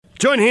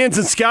Join Hans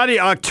and Scotty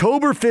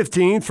October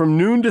 15th from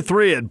noon to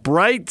 3 at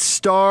Bright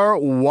Star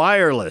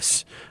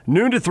Wireless.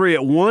 Noon to 3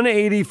 at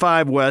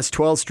 185 West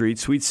 12th Street,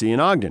 Suite C in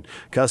Ogden.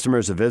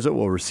 Customers a visit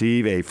will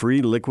receive a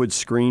free liquid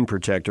screen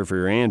protector for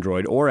your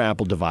Android or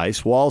Apple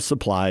device while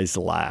supplies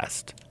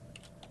last.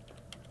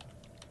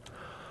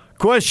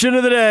 Question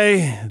of the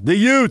day. The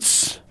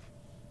Utes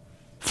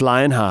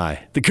flying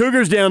high. The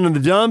Cougars down in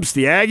the dumps.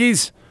 The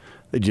Aggies,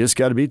 they just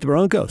got to beat the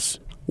Broncos.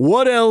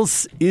 What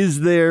else is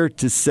there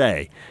to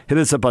say? Hit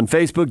us up on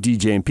Facebook,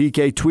 DJ and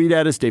PK. Tweet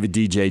at us, David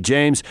DJ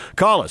James.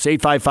 Call us,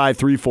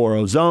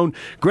 855-340-ZONE.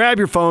 Grab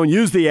your phone,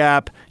 use the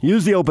app,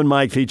 use the open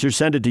mic feature,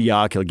 send it to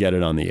Yak. He'll get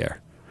it on the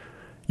air.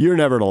 You're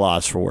never at a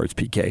loss for words,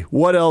 PK.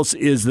 What else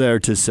is there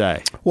to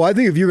say? Well, I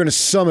think if you're going to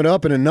sum it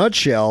up in a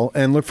nutshell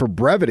and look for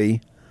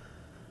brevity,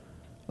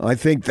 I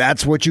think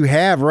that's what you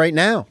have right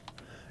now.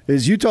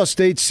 Is Utah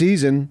State's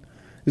season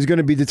is going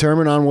to be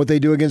determined on what they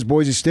do against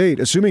Boise State,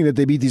 assuming that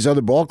they beat these other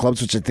ball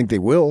clubs, which I think they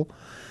will.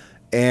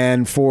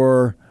 And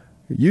for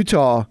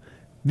Utah,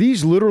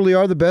 these literally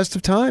are the best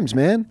of times,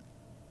 man.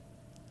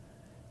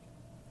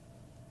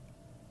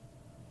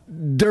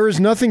 There is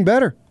nothing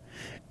better.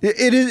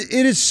 It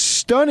is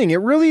stunning. It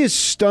really is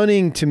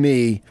stunning to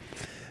me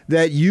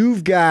that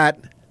you've got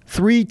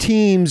three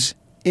teams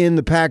in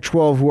the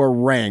Pac-12 who are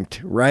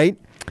ranked, right?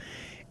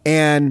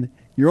 And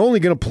you're only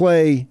going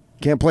to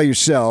can't play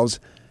yourselves.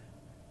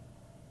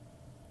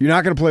 You're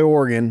not going to play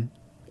Oregon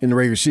in the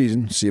regular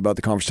season. See about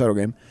the conference title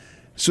game.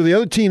 So the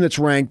other team that's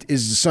ranked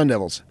is the Sun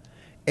Devils.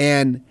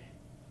 And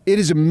it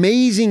is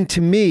amazing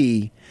to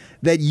me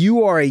that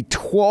you are a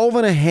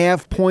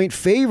 12.5-point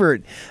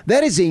favorite.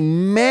 That is a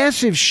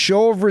massive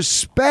show of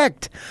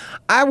respect.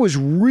 I was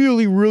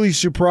really, really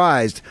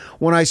surprised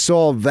when I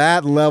saw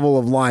that level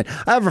of line.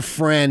 I have a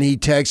friend, he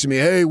texted me,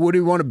 hey, what do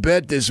you want to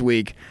bet this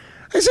week?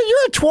 I said,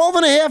 you're a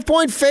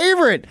 12.5-point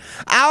favorite.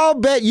 I'll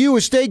bet you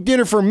a steak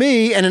dinner for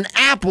me and an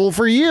apple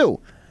for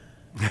you.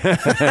 Come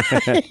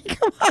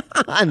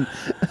on.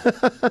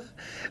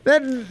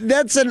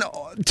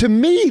 To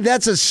me,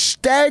 that's a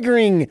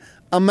staggering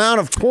amount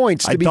of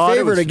points to be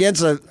favored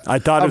against a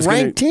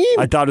ranked team.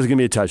 I thought it was going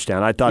to be a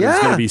touchdown. I thought it was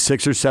going to be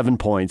 6 or 7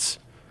 points.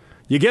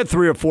 You get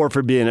 3 or 4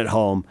 for being at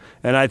home,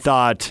 and I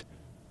thought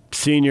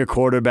senior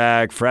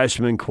quarterback,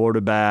 freshman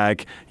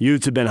quarterback,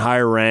 Utes have been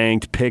higher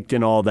ranked, picked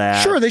and all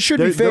that. Sure, they should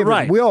be favored.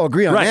 Right. We all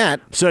agree on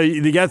that. So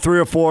you get 3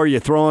 or 4, you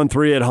throw in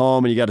 3 at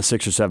home, and you got a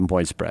 6 or 7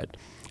 point spread.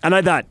 And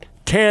I thought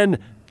 10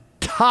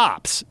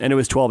 tops, and it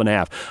was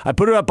 12.5. I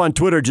put it up on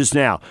Twitter just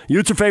now.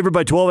 Utes are favored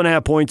by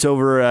 12.5 points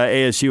over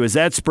ASU. Is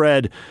that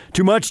spread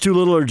too much, too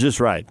little, or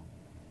just right?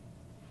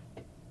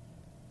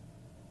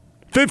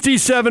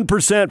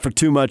 57% for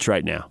too much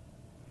right now.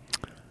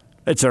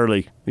 It's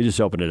early. You just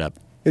open it up.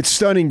 It's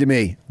stunning to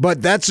me,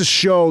 but that's a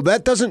show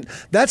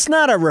that's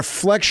not a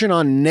reflection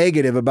on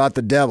negative about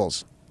the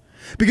Devils,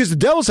 because the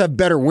Devils have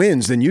better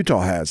wins than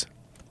Utah has.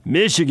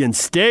 Michigan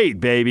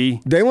State,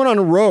 baby. They went on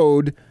the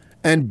road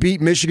and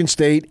beat Michigan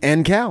State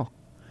and Cal.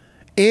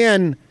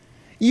 And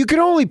you can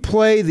only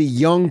play the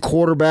young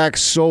quarterback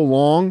so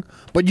long,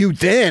 but you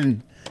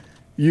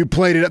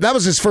played it up. That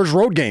was his first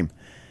road game.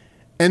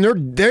 And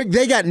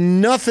they got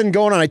nothing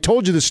going on. I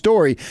told you the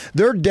story.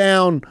 They're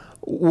down,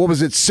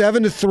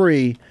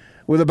 7-3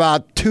 with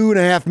about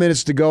 2.5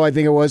 minutes to go, I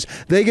think it was.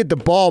 They get the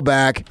ball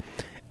back,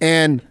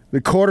 and the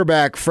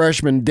quarterback,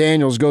 freshman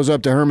Daniels, goes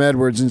up to Herm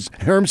Edwards, and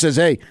Herm says,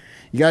 hey,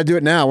 you got to do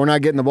it now. We're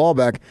not getting the ball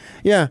back.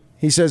 Yeah,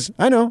 he says,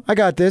 I know, I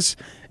got this.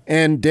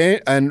 And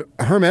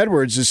Herm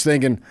Edwards is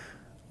thinking,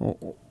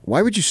 well,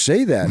 why would you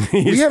say that?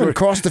 We haven't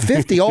crossed the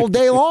 50 all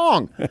day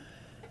long.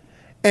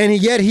 And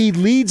yet he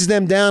leads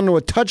them down to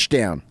a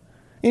touchdown.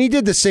 And he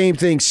did the same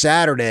thing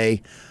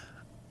Saturday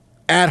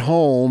at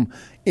home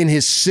in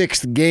his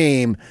 6th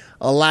game,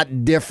 a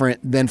lot different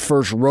than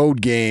first road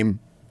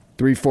game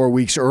 3-4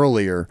 weeks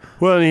earlier.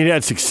 Well, and he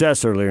had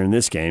success earlier in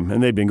this game,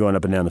 and they've been going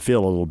up and down the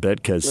field a little bit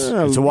because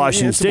it's a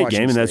Washington State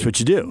game, and that's what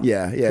you do.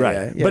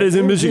 Yeah. But as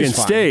in Michigan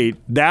State,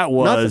 that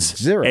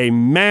was a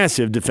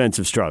massive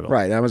defensive struggle.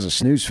 Right, that was a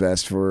snooze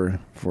fest for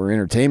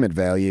entertainment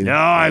value. No,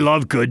 I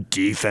love good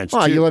defense.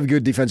 Oh, you love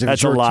good defense if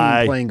it's your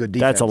team playing good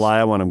defense. That's a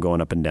lie. I want them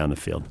going up and down the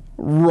field.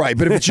 Right,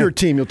 but if it's your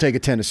team, you'll take a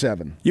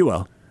 10-7. You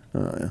will.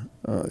 The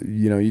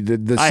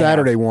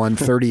Saturday one,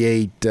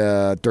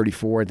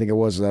 38-34, I think it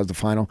was. That was the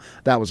final.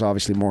 That was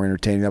obviously more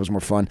entertaining. That was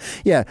more fun.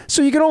 Yeah,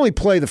 so you can only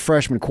play the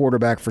freshman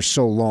quarterback for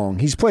so long.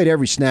 He's played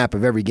every snap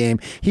of every game.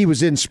 He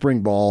was in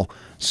spring ball,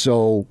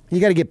 so you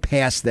got to get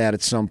past that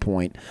at some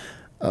point.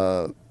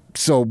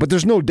 But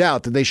there's no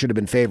doubt that they should have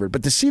been favored.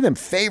 But to see them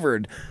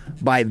favored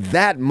by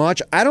that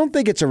much, I don't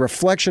think it's a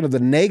reflection of the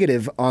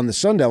negative on the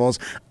Sun Devils.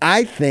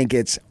 I think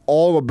it's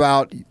all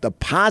about the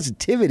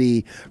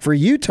positivity for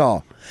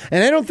Utah.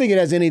 And I don't think it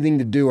has anything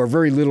to do, or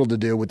very little to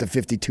do, with the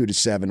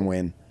 52-7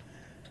 win.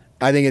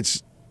 I think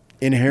it's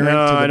inherent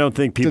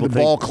to the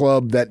ball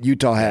club that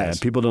Utah has.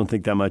 Yeah, people don't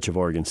think that much of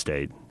Oregon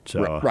State.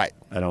 So right.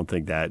 I don't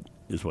think that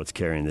is what's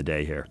carrying the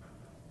day here.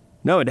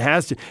 No, it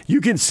has to. You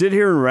can sit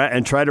here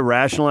and try to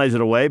rationalize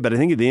it away, but I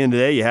think at the end of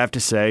the day, you have to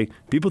say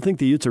people think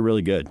the Utes are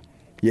really good.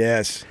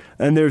 Yes.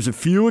 And there's a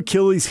few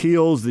Achilles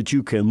heels that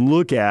you can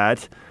look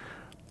at,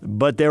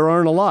 but there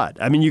aren't a lot.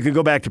 I mean, you can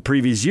go back to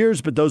previous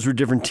years, but those were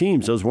different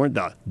teams. Those weren't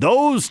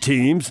those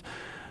teams.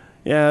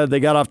 Yeah, they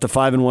got off to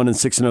 5-1 and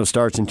 6-0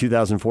 starts in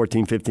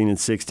 2014, 15, and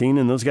 16,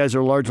 and those guys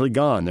are largely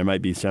gone. There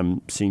might be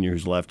some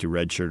seniors left who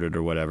redshirted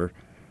or whatever.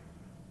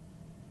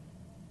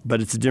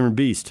 But it's a different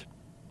beast.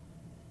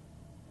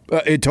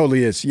 It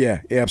totally is.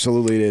 Yeah,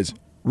 absolutely it is.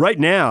 Right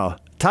now,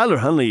 Tyler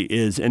Huntley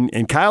is,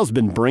 and Kyle's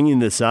been bringing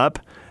this up,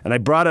 and I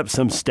brought up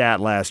some stat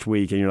last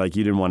week, and you're like,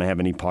 you didn't want to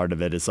have any part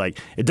of it. It's like,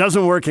 it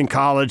doesn't work in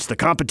college. The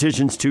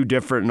competition's too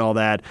different and all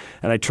that.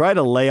 And I try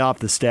to lay off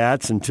the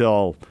stats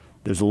until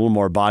there's a little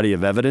more body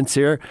of evidence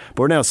here.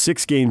 But we're now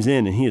 6 games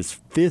in, and he is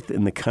 5th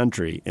in the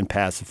country in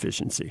pass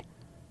efficiency.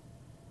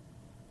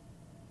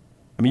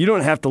 I mean, you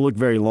don't have to look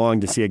very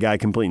long to see a guy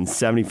completing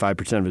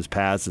 75% of his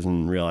passes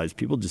and realize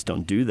people just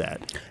don't do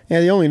that. Yeah,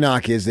 the only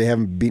knock is they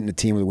haven't beaten a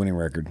team with a winning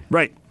record.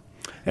 Right.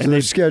 And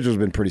their schedule's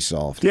been pretty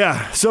soft.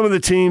 Yeah, some of the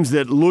teams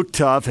that look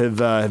tough have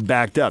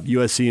backed up.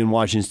 USC and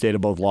Washington State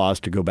have both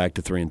lost to go back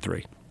to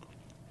 3-3.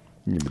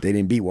 Yeah, but they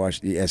didn't beat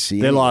SC.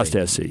 They lost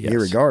SC, yes.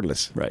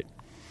 Irregardless. Right.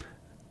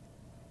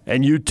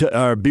 And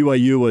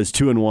BYU was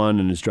 2-1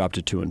 and has dropped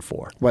to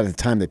 2-4. By the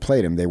time they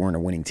played them, they weren't a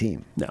winning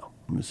team. No,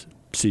 it was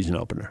a season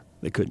opener.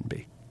 They couldn't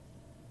be.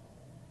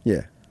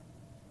 Yeah.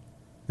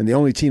 And the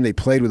only team they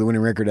played with a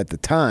winning record at the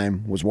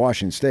time was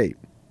Washington State.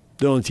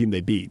 The only team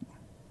they beat.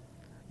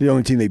 The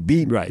only team they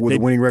beat with a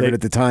winning record at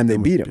the time they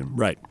beat them.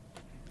 Right.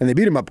 And they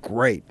beat them up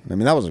great. I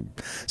mean, that was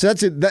so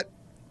that's it.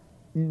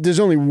 There's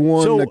only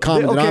one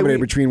common denominator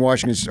between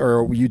Washington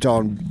or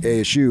Utah and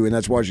ASU, and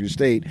that's Washington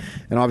State.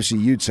 And obviously,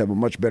 Utes have a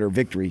much better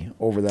victory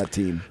over that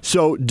team.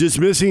 So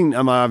dismissing,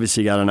 I'm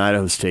obviously got an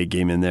Idaho State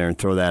game in there and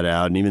throw that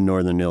out, and even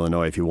Northern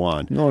Illinois if you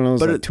want. No,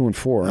 it's like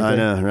 2-4. I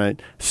know, right?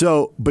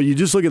 So, but you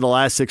just look at the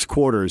last 6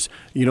 quarters.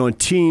 You know, in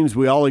teams,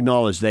 we all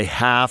acknowledge they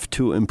have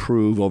to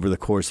improve over the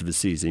course of a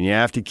season. You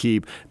have to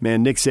keep.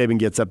 Man, Nick Saban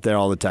gets up there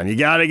all the time. You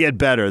got to get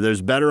better.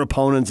 There's better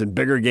opponents and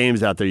bigger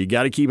games out there. You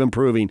got to keep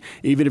improving,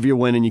 even if you're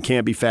winning. You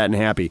can't be fat and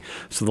happy.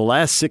 So the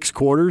last 6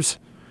 quarters,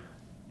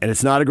 and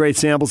it's not a great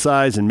sample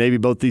size, and maybe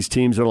both these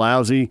teams are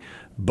lousy,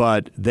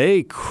 but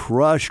they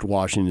crushed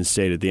Washington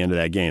State at the end of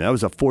that game. That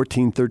was a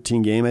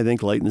 14-13 game, I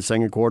think, late in the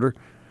second quarter.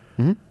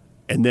 Mm-hmm.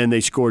 And then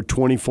they scored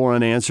 24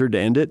 unanswered to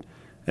end it,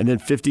 and then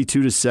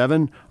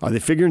 52-7. Are they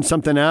figuring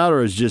something out,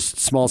 or is just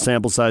small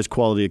sample size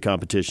quality of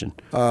competition?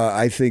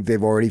 I think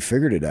they've already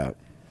figured it out.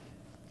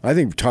 I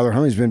think Tyler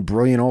Huntley's been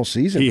brilliant all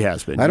season. He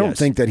has been. I don't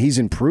think that he's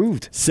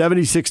improved.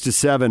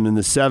 76-7, and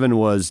the 7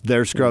 was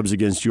their scrubs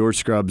against your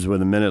scrubs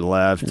with a minute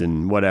left,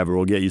 and whatever.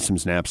 We'll get you some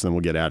snaps, and then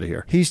we'll get out of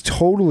here. He's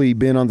totally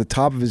been on the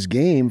top of his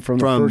game from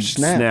the first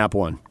snap. Snap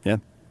 1. Yeah,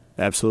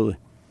 absolutely.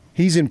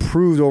 He's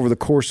improved over the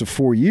course of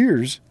 4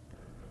 years,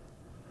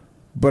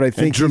 but I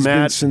think he's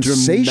been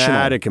sensational.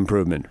 Dramatic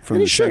improvement from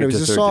the second to third year.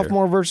 It was a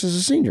sophomore versus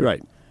a senior.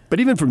 Right. But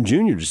even from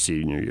junior to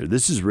senior year,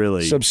 this is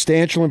really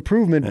substantial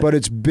improvement, but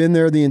it's been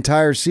there the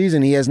entire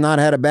season. He has not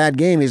had a bad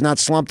game. He's not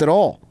slumped at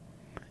all.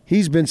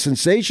 He's been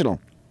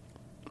sensational.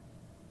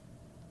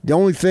 The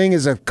only thing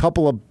is a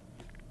couple of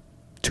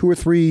 2 or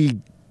 3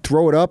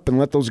 throw it up and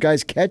let those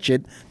guys catch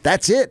it.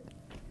 That's it.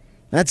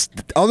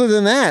 Other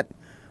than that,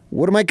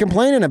 what am I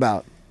complaining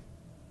about?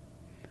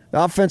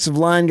 The offensive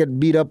line got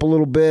beat up a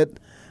little bit.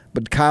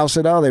 But Kyle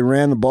said, they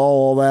ran the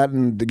ball, all that,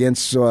 and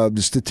against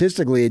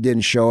statistically it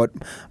didn't show it.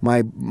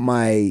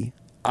 My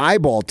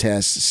eyeball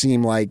tests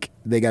seemed like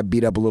they got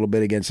beat up a little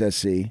bit against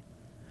SC.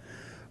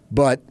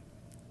 But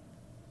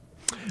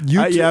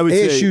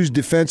ASU's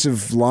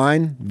defensive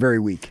line, very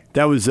weak.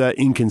 That was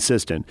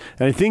inconsistent.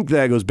 And I think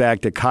that goes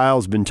back to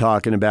Kyle's been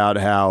talking about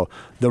how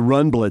the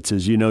run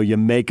blitzes, you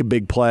make a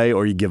big play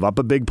or you give up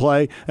a big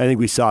play. I think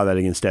we saw that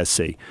against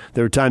SC.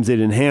 There were times they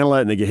didn't handle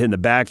it and they get hit in the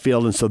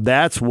backfield, and so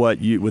that's what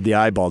with the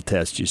eyeball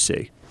test you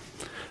see.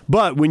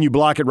 But when you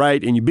block it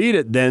right and you beat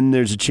it, then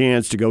there's a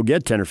chance to go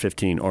get 10 or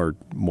 15 or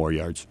more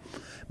yards.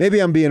 Maybe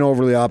I'm being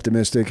overly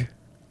optimistic,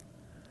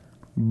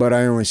 but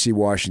I only see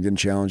Washington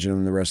challenging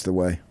them the rest of the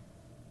way.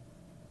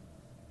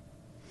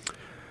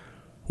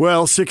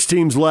 Well, 6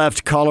 teams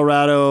left.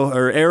 Colorado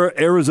or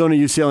Arizona,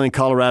 UCLA, and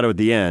Colorado at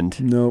the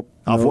end. Nope.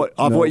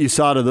 What you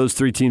saw to those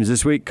 3 teams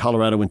this week,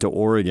 Colorado went to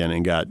Oregon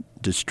and got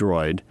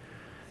destroyed.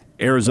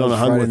 Arizona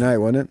hung Friday with night,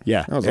 wasn't it?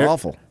 Yeah, that was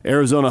awful.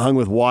 Arizona hung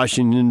with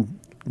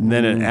Washington. And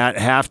then at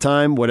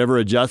halftime, whatever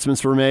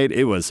adjustments were made,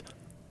 it was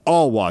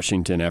all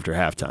Washington after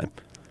halftime.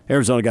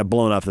 Arizona got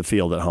blown off the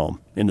field at home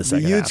in the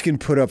second half. The Utes can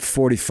put up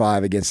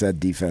 45 against that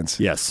defense.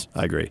 Yes,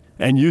 I agree.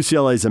 And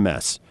UCLA's a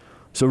mess.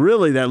 So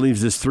really, that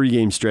leaves this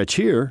 3-game stretch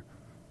here.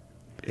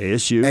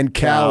 ASU. And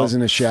Cal is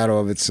in a shadow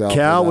of itself.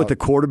 Cal with the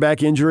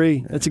quarterback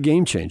injury, that's a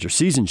game changer,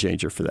 season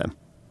changer for them.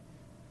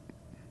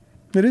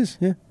 It is,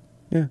 yeah.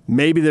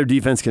 Maybe their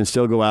defense can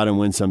still go out and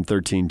win some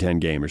 13-10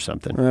 game or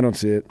something. I don't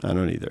see it. I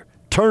don't either.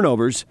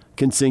 Turnovers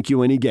can sink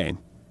you any game.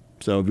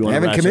 So if you want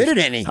haven't committed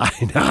any.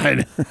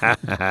 I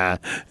know.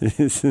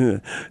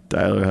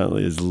 Tyler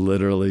Huntley is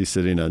literally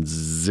sitting on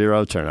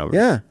 0 turnovers.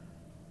 Yeah.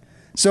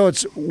 So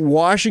it's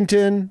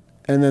Washington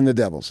and then the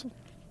Devils.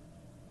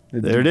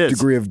 There it is.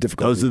 Degree of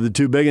difficulty. Those are the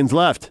two big ones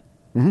left.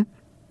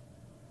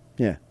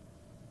 Yeah.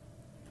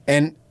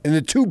 And in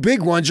the two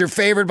big ones, you're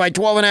favored by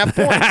 12.5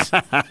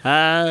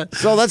 points.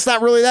 So that's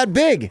not really that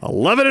big.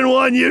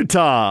 11-1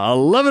 Utah,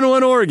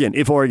 11-1 Oregon.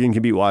 If Oregon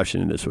can beat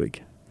Washington this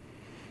week,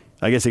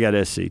 I guess they got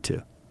SC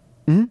too.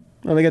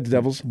 Oh, they got the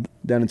Devils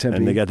down in Tempe.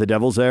 And they got the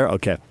Devils there.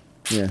 Okay.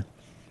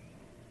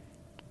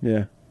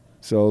 Yeah.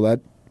 So that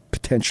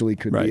potentially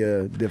could Right. be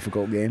a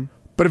difficult game.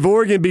 But if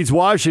Oregon beats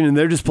Washington,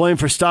 they're just playing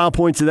for style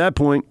points at that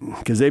point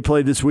because they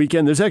played this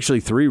weekend. There's actually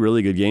 3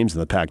 really good games in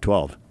the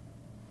Pac-12.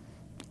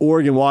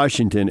 Oregon,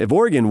 Washington. If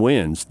Oregon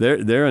wins,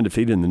 they're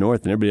undefeated in the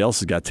North, and everybody else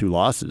has got 2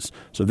 losses.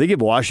 So if they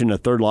give Washington a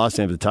third loss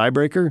and have the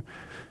tiebreaker,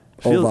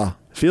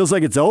 feels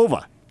like it's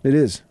over. It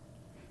is.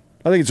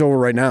 I think it's over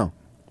right now.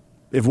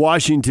 If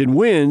Washington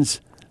wins,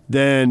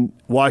 then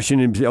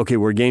Washington, okay,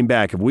 we're a game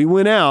back. If we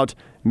win out,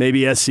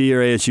 maybe SC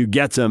or ASU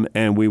gets them,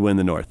 and we win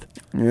the North.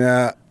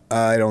 Yeah,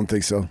 I don't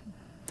think so.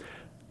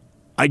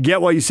 I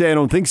get why you say I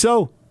don't think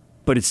so,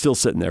 but it's still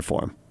sitting there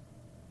for them.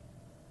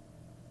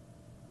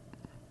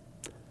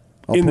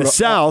 In the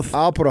South,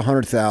 I'll put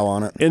 100th thou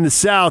on it. In the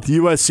South,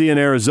 USC and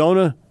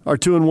Arizona are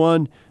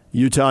 2-1.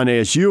 Utah and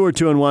ASU are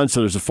 2-1. So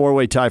there's a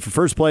 4-way tie for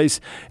first place,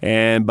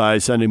 and by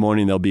Sunday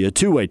morning there'll be a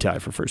 2-way tie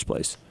for first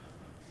place.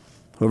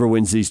 Whoever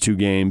wins these 2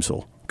 games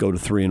will go to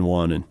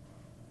 3-1 and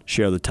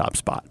share the top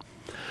spot.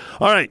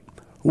 All right.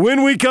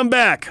 When we come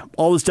back,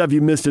 all the stuff you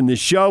missed in this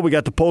show, we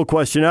got the poll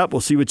question up.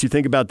 We'll see what you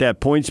think about that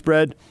point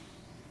spread.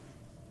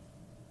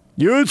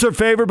 Utes are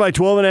favored by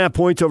 12.5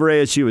 points over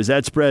ASU. Is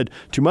that spread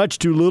too much,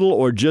 too little,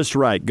 or just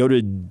right? Go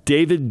to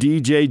David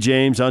DJ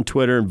James on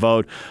Twitter and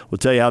vote. We'll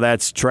tell you how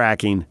that's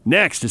tracking.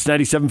 Next, it's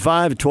 97.5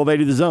 at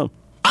 1280 The Zone.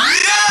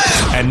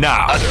 And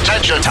now,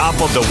 attention,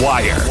 top of the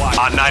wire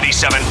on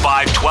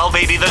 97.5,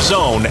 1280 The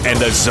Zone and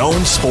the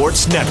Zone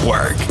Sports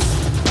Network.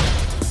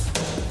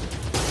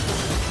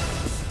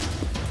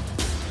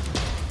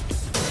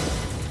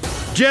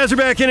 Jazz are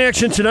back in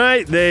action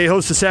tonight. They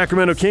host the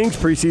Sacramento Kings.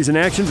 Preseason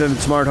action, Vivint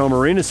Smart Home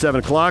Arena, 7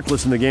 o'clock.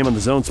 Listen to the game on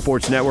the Zone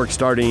Sports Network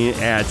starting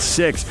at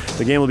 6.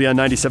 The game will be on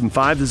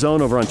 97.5 The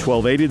Zone, over on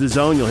 1280 The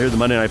Zone. You'll hear the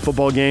Monday Night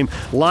Football game.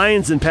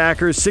 Lions and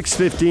Packers,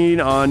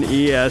 6:15 on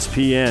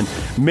ESPN.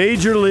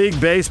 Major League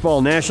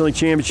Baseball National League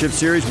Championship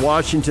Series.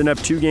 Washington up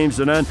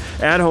 2-0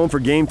 at home for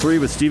Game 3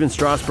 with Steven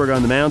Strasburg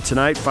on the mound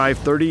tonight,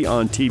 5:30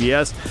 on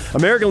TBS.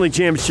 American League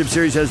Championship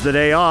Series has the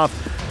day off.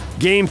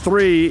 Game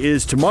 3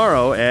 is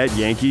tomorrow at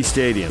Yankee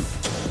Stadium.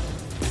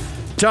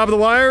 Top of the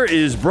Wire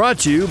is brought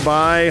to you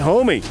by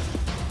Homey.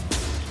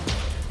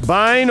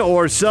 Buying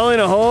or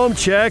selling a home,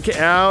 check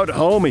out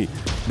Homey.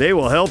 They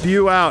will help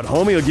you out.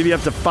 Homey will give you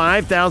up to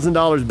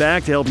 $5,000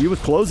 back to help you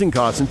with closing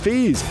costs and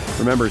fees.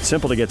 Remember, it's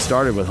simple to get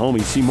started with Homey.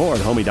 See more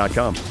at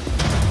homey.com.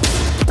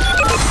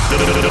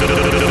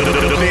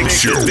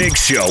 The Big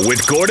Show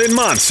with Gordon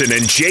Monson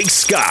and Jake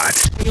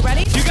Scott. You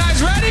ready? You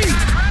guys ready?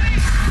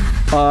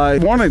 I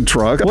want a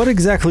truck. What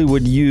exactly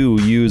would you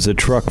use a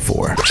truck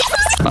for?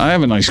 I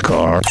have a nice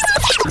car.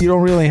 You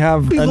don't really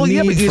have a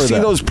need but you for see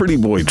that. those pretty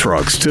boy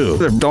trucks, too.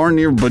 They're darn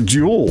near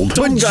bejeweled.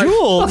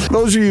 Bejeweled?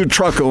 Those of you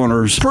truck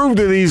owners, prove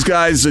to these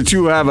guys that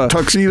you have a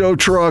tuxedo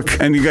truck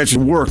and you got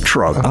your work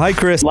truck. Hi,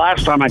 Chris.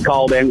 Last time I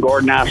called in,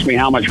 Gordon asked me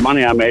how much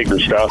money I make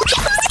and stuff.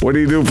 What do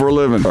you do for a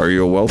living? Are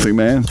you a wealthy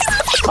man?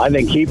 I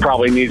think he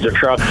probably needs a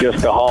truck just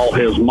to haul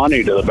his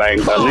money to the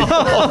bank, doesn't he?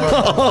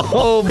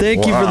 Oh,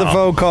 thank you for the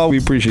phone call. We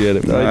appreciate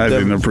it. I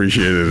didn't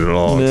appreciate it at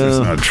all. No. It's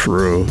just not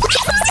true.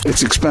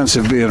 It's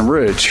expensive being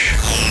rich.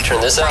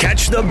 Turn this up.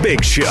 Catch the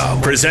Big Show,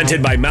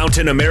 presented by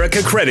Mountain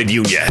America Credit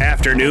Union.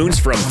 Afternoons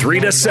from 3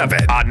 to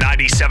 7 on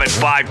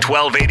 97.5,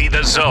 1280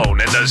 The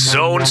Zone and the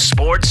Zone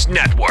Sports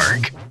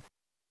Network.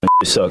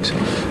 It sucks.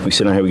 We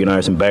sit out here, we get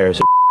on some bears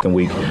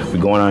week. We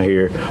going out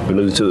here, we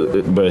lose to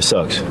it, but it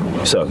sucks.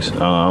 It sucks.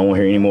 I don't want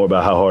to hear any more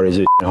about how hard is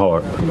it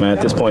hard. Man,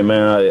 at this point,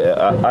 man,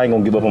 I ain't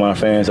gonna give up on my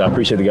fans. I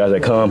appreciate the guys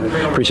that come.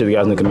 Appreciate the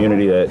guys in the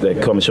community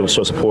that come and show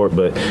support.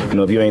 But you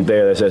know, if you ain't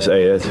there, that's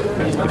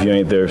if you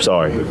ain't there,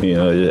 sorry. You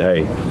know,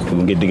 hey, we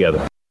can get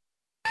together.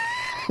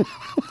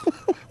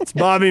 It's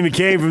Bobby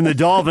McCain from the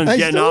Dolphins I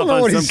getting still off don't know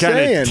on what some he's kind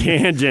saying. of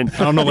tangent.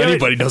 I don't know if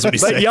anybody knows what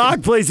he's But saying.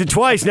 Yock plays it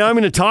twice. Now I'm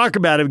going to talk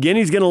about it again.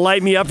 He's going to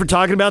light me up for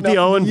talking about the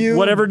Owen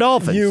whatever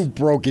Dolphins. You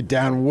broke it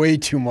down way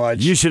too much.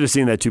 You should have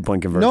seen that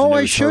 2-point conversion. No, It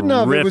I was shouldn't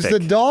have. It was the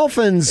horrific.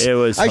 Dolphins. It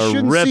was I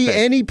shouldn't see horrific.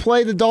 any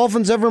play the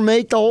Dolphins ever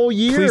make the whole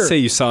year. Please say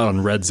you saw it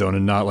on Red Zone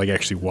and not like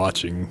actually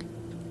watching.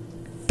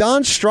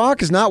 Don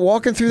Strock is not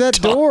walking through that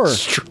door.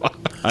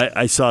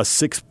 I saw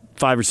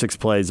 5 or 6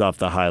 plays off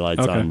the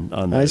highlights on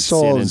the I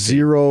saw CNN feed.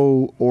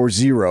 0 or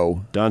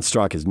 0. Don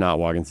Strock is not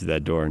walking through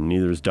that door, and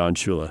neither is Don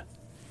Shula.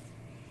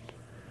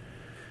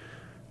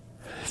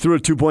 Threw a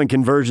 2-point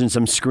conversion,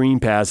 some screen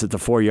pass at the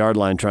 4-yard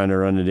line trying to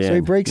run it in. So he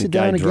breaks The it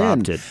down guy again.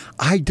 dropped it.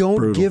 I don't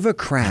Brutal. give a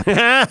crap.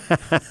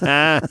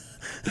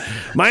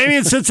 Miami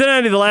and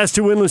Cincinnati, the last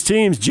 2 winless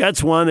teams.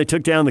 Jets won. They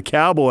took down the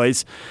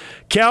Cowboys.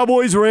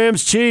 Cowboys,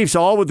 Rams, Chiefs,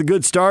 all with the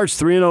good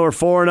starts. 3-0 or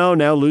 4-0.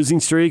 Now losing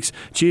streaks.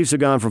 Chiefs have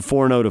gone from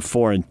 4-0 to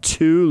 4-2,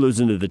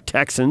 losing to the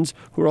Texans,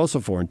 who are also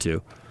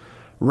 4-2.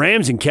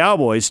 Rams and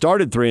Cowboys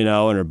started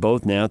 3-0 and are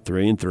both now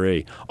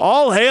 3-3.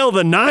 All hail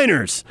the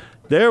Niners.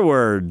 There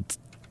were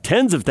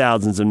tens of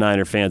thousands of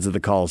Niner fans at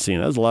the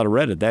Coliseum. That was a lot of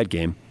red at that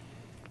game.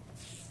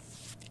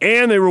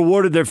 And they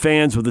rewarded their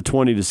fans with a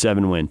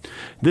 20-7 win.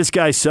 This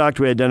guy sucked.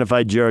 We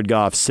identified Jared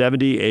Goff,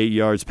 78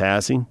 yards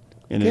passing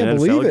in an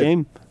NFL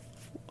game.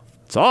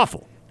 It's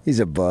awful. He's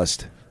a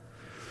bust.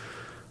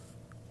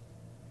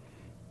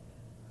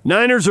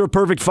 Niners are a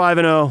perfect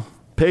 5-0.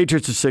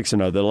 Patriots are 6-0.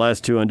 They're the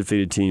last two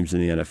undefeated teams in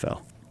the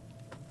NFL.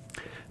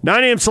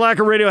 9 a.m.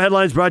 Slacker Radio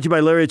headlines brought to you by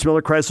Larry H.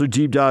 Miller, Chrysler,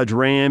 Jeep, Dodge,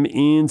 Ram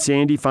in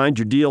Sandy. Find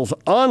your deals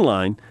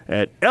online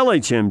at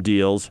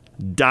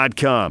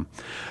LHMdeals.com.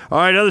 All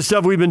right, other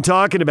stuff we've been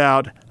talking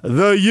about.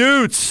 The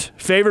Utes,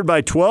 favored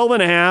by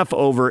 12.5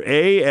 over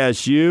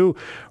ASU.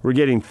 We're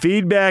getting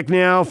feedback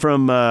now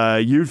from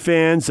Ute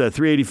fans.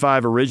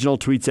 385 Original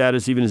tweets at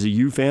us, even as a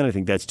Ute fan. I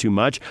think that's too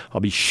much.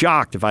 I'll be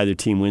shocked if either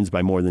team wins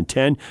by more than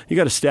 10. You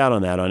got a stat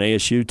on that on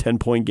ASU,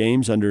 10-point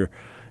games under...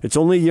 It's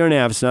only a year and a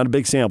half. It's not a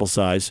big sample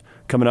size.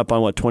 Coming up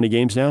on, 20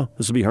 games now?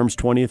 This will be Herm's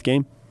 20th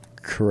game?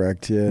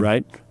 Correct, yeah.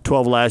 Right?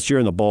 12 last year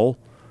in the bowl.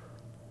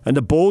 And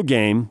the bowl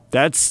game,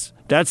 that's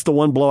the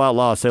one blowout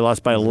loss. They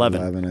lost by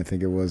 11. I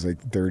think it was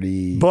like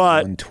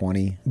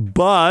 31-20.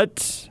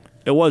 But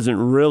it wasn't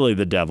really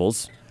the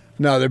Devils.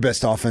 No, their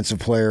best offensive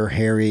player,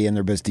 Harry, and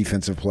their best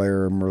defensive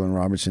player, Merlin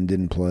Robertson,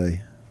 didn't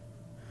play.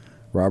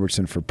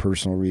 Robertson for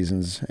personal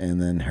reasons,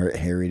 and then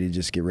Harry to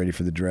just get ready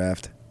for the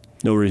draft.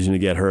 No reason to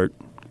get hurt.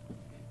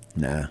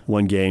 Nah.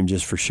 One game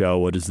just for show.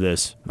 What is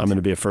this? I'm going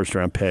to be a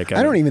first-round pick.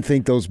 I don't even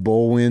think those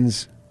bowl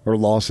wins or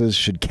losses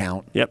should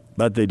count. Yep,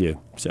 but they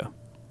do. So,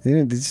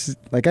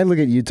 like I look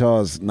at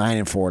Utah's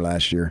 9-4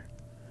 last year.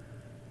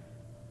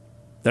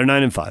 They're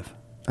 9-5.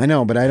 I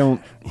know, but I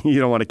don't. You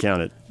don't want to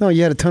count it. No,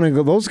 you had a ton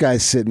of those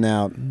guys sitting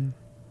out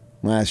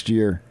last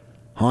year.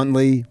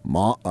 Huntley,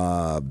 Moss,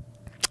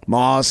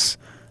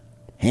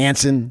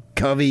 Hansen,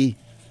 Covey.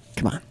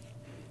 Come on,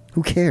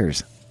 who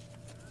cares?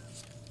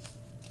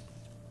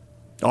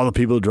 All the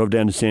people who drove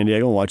down to San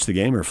Diego and watched the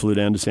game or flew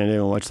down to San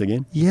Diego and watched the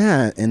game?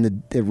 Yeah,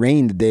 and it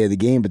rained the day of the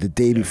game, but the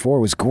day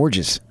before was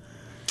gorgeous.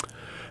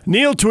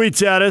 Neil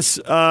tweets at us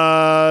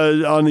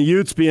on the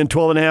Utes being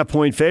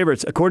 12.5-point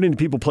favorites. According to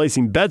people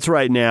placing bets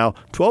right now,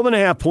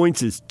 12.5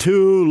 points is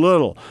too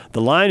little.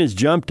 The line has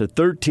jumped to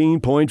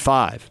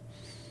 13.5.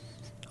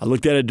 I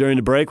looked at it during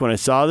the break when I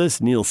saw this.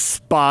 Neil's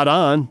spot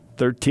on.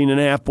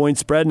 13.5-point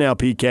spread now,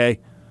 PK.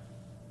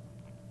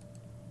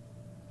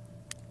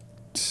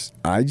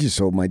 I just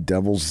hope my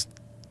Devils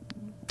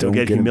don't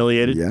get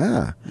humiliated.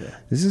 Yeah.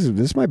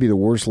 This might be the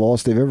worst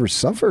loss they've ever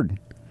suffered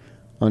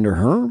under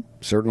Herm,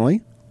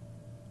 certainly.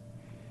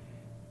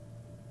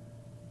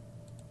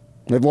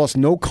 They've lost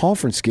no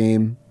conference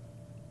game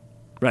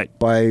right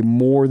by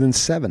more than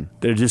 7.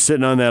 They're just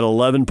sitting on that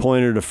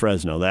 11-pointer to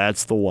Fresno.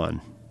 That's the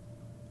one.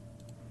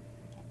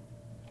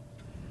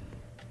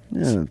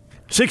 Yeah.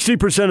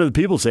 60% of the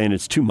people saying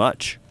it's too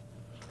much.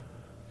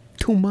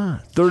 Too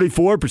much.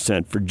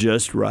 34% for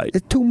just right.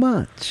 It's too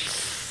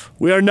much.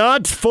 We are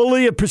not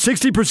fully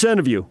 60%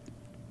 of you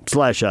 /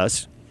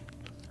 us,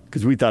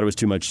 because we thought it was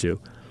too much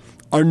too,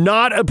 are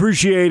not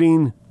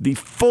appreciating the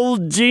full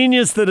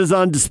genius that is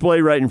on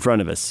display right in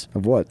front of us.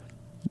 Of what?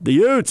 The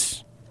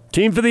Utes,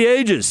 team for the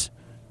ages,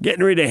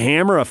 getting ready to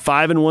hammer a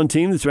 5-1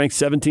 team that's ranked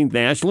 17th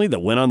nationally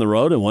that went on the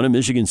road and won at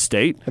Michigan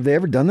State. Have they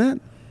ever done that?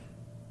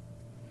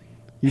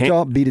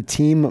 Utah beat a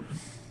team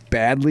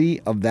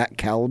badly of that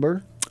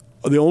caliber?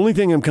 The only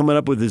thing I'm coming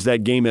up with is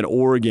that game at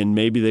Oregon.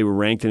 Maybe they were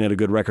ranked and had a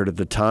good record at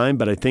the time,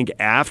 but I think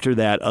after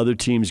that, other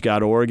teams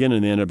got Oregon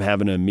and they ended up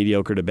having a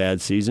mediocre to bad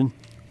season.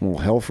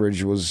 Well,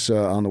 Helfrich was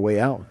on the way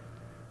out.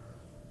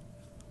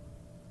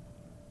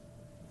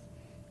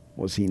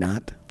 Was he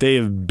not? They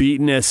have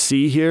beaten SC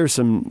here,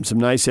 some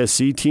nice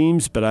SC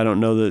teams, but I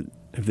don't know that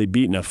if they've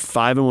beaten a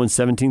 5-1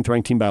 17th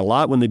ranked team by a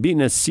lot. When they've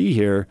beaten SC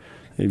here,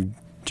 they've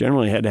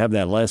generally had to have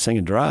that last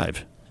second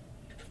drive.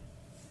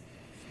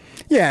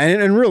 Yeah,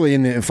 and really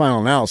in the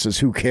final analysis,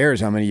 who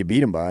cares how many you beat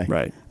them by?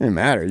 Right. It doesn't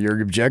matter.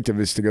 Your objective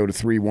is to go to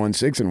 3-1,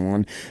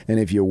 6-1, and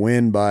if you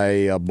win by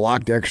a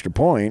blocked extra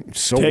point,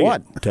 so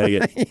what?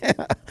 Take it.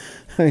 Yeah.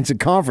 It's a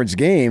conference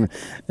game,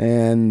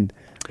 and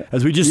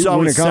as we just you saw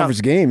win with a conference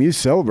game, you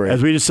celebrate.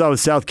 As we just saw with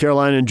South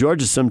Carolina and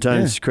Georgia,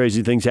 sometimes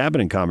crazy things happen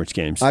in conference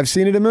games. I've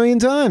seen it a million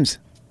times.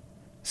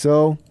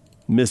 So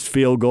missed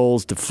field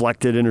goals,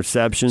 deflected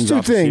interceptions.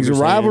 Two things: a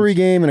rivalry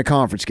game and a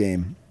conference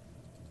game.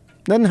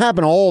 Doesn't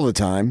happen all the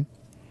time.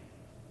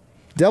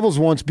 Devils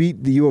once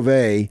beat the U of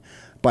A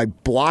by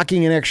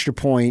blocking an extra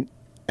point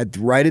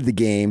right at the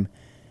game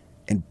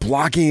and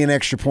blocking an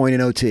extra point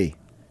in OT.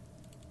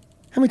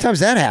 How many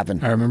times that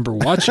happened? I remember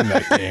watching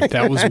that game.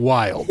 That was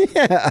wild.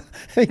 Yeah.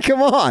 Hey,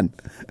 come on.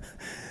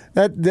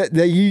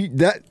 That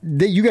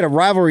you get a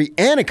rivalry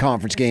and a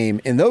conference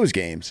game in those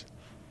games.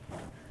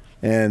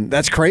 And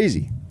that's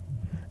crazy.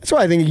 That's why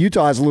I think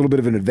Utah has a little bit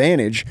of an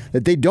advantage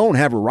that they don't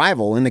have a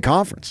rival in the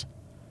conference.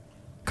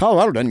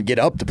 Colorado doesn't get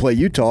up to play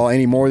Utah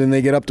any more than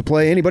they get up to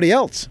play anybody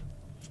else.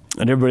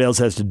 And everybody else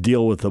has to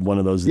deal with one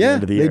of those at the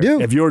end of the year. They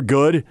do. If you're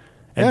good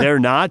and they're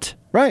not,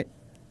 right,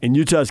 In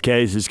Utah's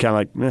case, it's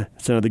kind of like,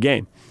 it's another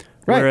game.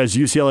 Right. Whereas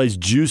UCLA's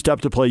juiced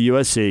up to play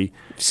USC.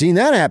 Seen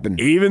that happen.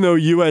 Even though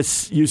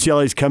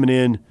UCLA's coming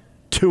in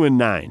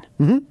 2-9.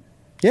 Mm-hmm.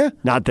 Yeah.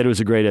 Not that it was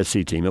a great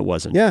SC team. It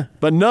wasn't. Yeah.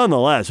 But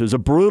nonetheless, it was a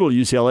brutal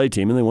UCLA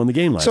team, and they won the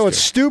game last year. So it's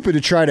stupid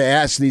to try to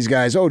ask these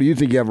guys, do you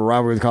think you have a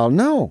rivalry with Colorado?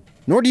 No.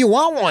 Nor do you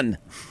want one.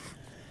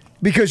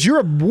 Because you're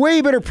a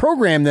way better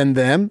program than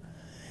them,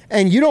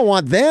 and you don't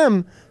want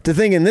them to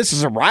thinking this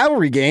is a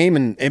rivalry game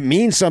and it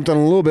means something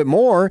a little bit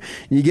more.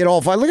 You get all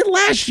fired. Look at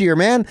last year,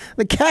 man.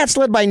 The Cats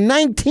led by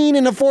 19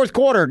 in the fourth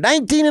quarter.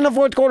 19 in the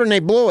fourth quarter, and they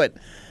blew it.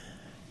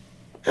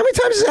 How many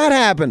times does that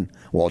happen?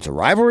 Well, it's a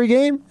rivalry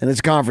game, and it's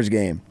a conference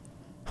game.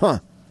 Huh.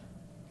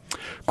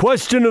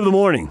 Question of the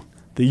morning.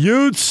 The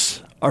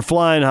Utes are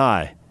flying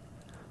high.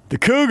 The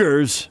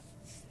Cougars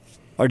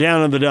are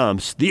down in the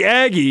dumps. The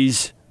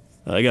Aggies,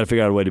 they got to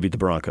figure out a way to beat the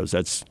Broncos.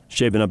 That's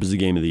shaping up as the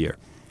game of the year.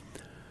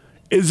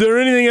 Is there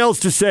anything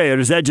else to say, or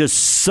does that just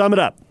sum it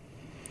up?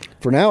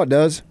 For now, it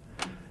does.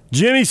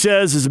 Jimmy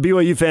says, as a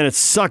BYU fan, it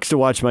sucks to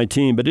watch my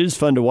team, but it is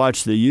fun to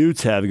watch the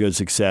Utes have good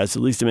success.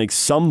 At least it makes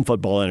some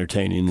football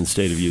entertaining in the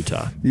state of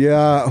Utah.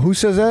 Yeah, who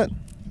says that?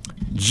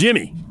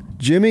 Jimmy.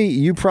 Jimmy,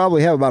 you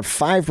probably have about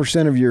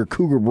 5% of your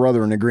Cougar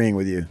brethren agreeing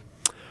with you.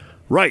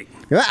 Right.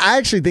 I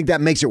actually think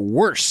that makes it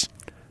worse,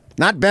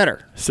 not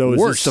better. So is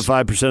worse. this the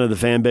 5% of the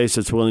fan base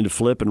that's willing to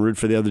flip and root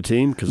for the other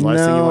team? Because the last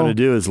thing you want to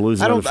do is lose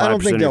another 5% I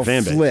don't think of they'll your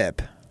fan base.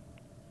 flip.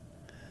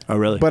 Oh,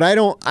 really? But I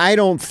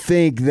don't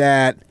think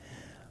that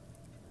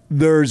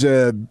there's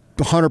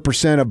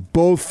 100% of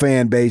both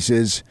fan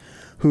bases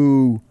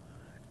who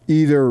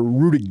either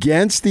root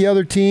against the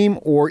other team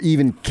or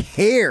even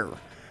care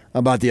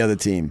about the other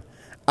team.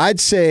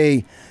 I'd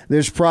say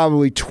there's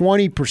probably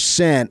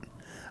 20%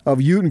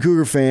 of Ute and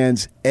Cougar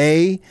fans,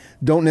 A,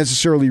 don't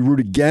necessarily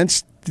root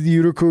against the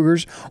Ute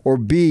Cougars, or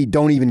B,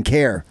 don't even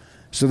care.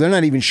 So they're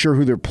not even sure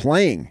who they're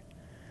playing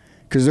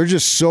because they're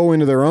just so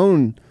into their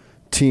own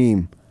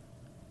team.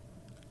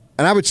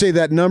 And I would say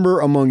that number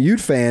among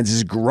Ute fans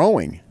is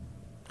growing.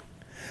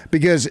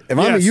 Because if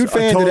I'm a Ute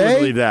fan I totally today,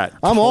 believe that.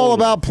 I'm all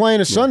about playing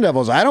the Sun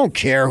Devils. I don't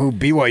care who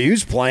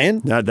BYU's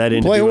playing. Not that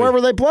into play BYU. whoever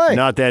they play.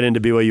 Not that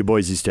into BYU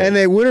Boise State. And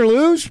they win or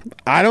lose,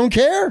 I don't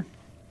care.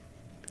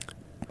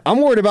 I'm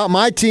worried about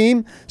my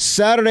team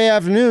Saturday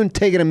afternoon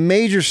taking a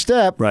major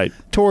step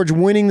towards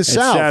winning the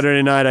South.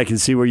 Saturday night, I can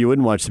see where you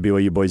wouldn't watch the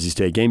BYU Boise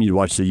State game. You'd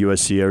watch the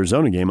USC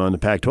Arizona game on the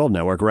Pac-12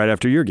 network right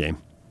after your game.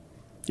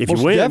 If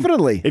you win,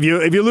 definitely. If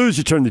you lose,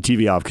 you turn the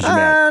TV off because you're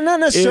mad. Not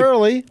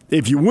necessarily.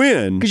 If you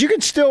win, because you can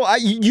still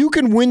you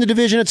can win the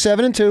division at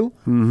 7-2.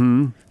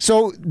 Mm-hmm.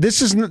 So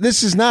this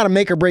is not a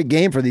make or break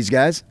game for these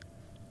guys.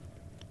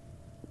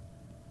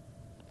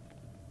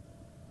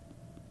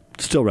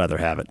 Still rather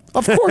have it.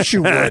 Of course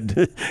you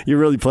would. You're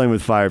really playing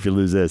with fire if you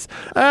lose this.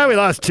 We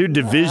lost 2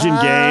 division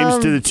games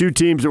to the 2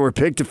 teams that were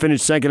picked to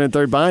finish second and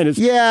third behind us.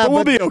 Yeah, but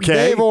we'll be okay.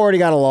 They've already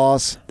got a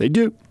loss. They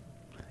do.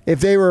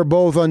 If they were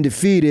both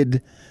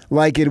undefeated,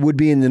 like it would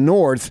be in the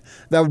North,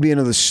 that would be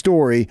another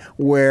story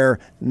where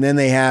then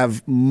they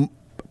have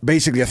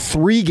basically a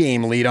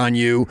 3-game lead on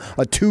you,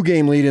 a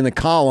 2-game lead in the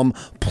column,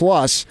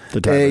 plus a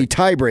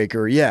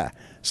tiebreaker. Yeah.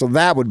 So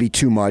that would be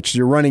too much.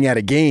 You're running out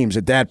of games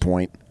at that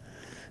point.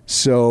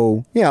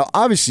 So,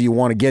 obviously you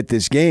want to get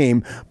this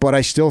game, but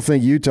I still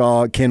think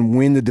Utah can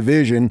win the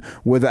division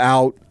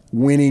without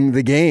winning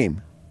the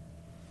game.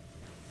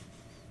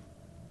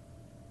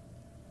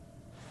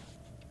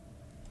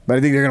 But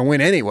I think they're going to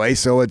win anyway,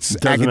 so it's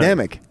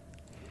academic. Matter.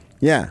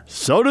 Yeah.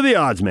 So do the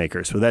odds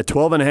makers with that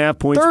 12.5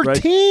 point spread.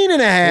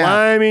 13.5.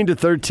 Climbing to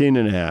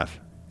 13.5.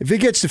 If it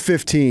gets to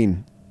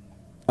 15,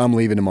 I'm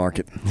leaving the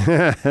market.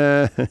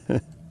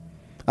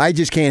 I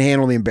just can't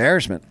handle the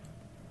embarrassment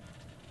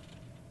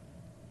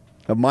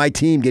of my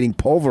team getting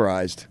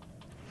pulverized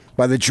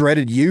by the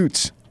dreaded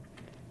Utes.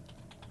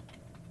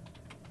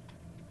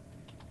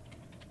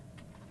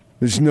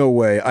 There's no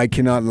way. I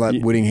cannot let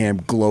Whittingham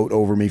gloat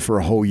over me for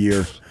a whole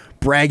year.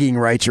 Bragging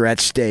rights are at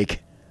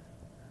stake.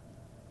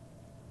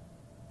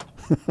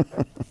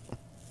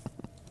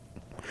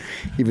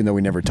 Even though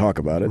we never talk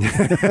about it.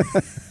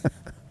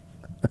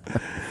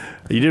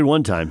 You did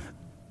one time.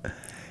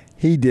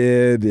 He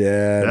did,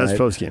 yeah. That's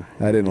postgame.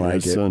 I didn't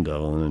like it. Sun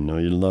Devil, and I know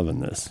you're loving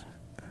this.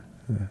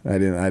 I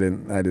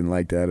didn't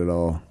like that at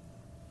all.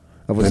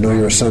 I know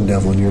you're a Sun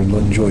Devil and you're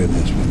enjoying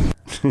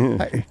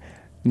this.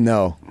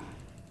 No.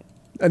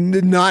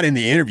 Not in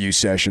the interview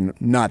session.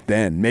 Not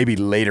then. Maybe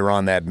later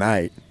on that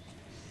night.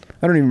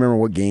 I don't even remember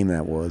what game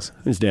that was.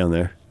 It was down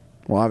there.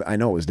 Well, I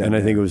know it was down there.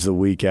 And I think it was the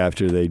week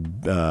after they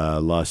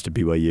lost to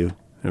BYU.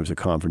 It was a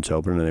conference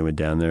opener, and they went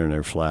down there, and they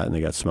were flat, and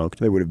they got smoked.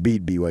 They would have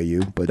beat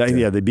BYU. But they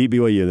beat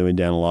BYU. They went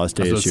down and lost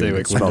to ASU. They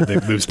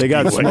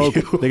got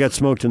smoked. They got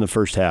smoked in the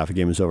first half. The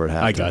game was over at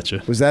halftime. I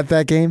gotcha. Was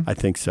that game? I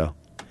think so.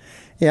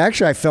 Yeah,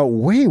 actually, I felt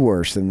way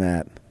worse than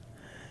that.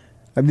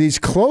 I mean, these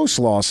close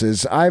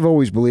losses, I've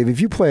always believed, if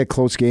you play a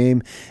close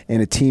game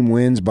and a team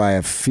wins by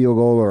a field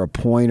goal or a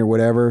point or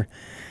whatever,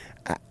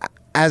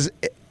 as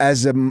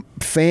a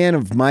fan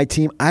of my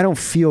team, I don't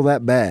feel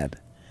that bad.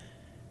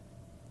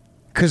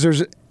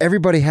 Because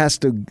everybody has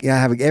to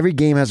have every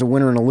game has a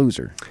winner and a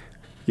loser.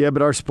 Yeah,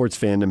 but our sports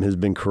fandom has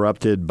been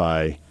corrupted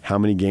by how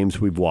many games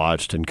we've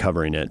watched and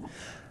covering it.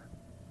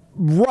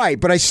 Right,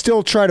 but I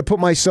still try to put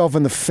myself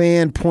in the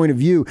fan point of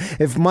view.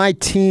 If my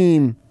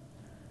team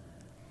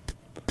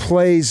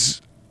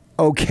plays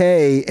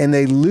okay and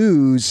they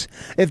lose,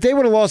 if they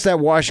would have lost that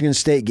Washington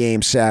State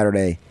game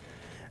Saturday,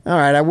 all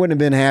right, I wouldn't have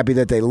been happy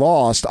that they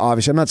lost,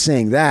 obviously. I'm not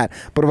saying that,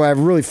 but if I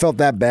really felt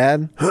that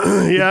bad?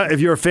 Yeah, if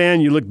you're a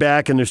fan, you look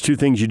back and there's two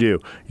things you do.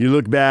 You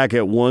look back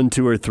at 1,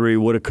 2, or 3,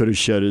 woulda, coulda,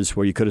 shouldas,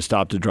 where you could have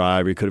stopped a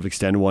drive, or you could have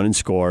extended one and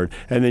scored,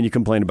 and then you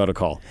complain about a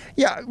call.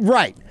 Yeah,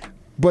 right.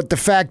 But the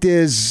fact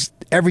is,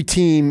 every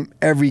team,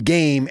 every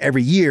game,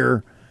 every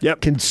year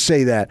can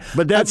say that.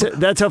 But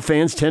that's how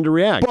fans tend to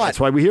react. That's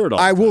why we hear it all.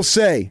 I will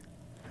say,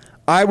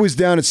 I was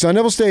down at Sun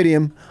Devil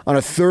Stadium on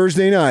a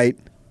Thursday night,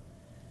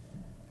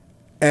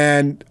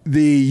 and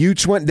the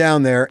Utes went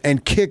down there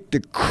and kicked the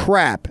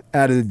crap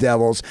out of the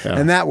Devils,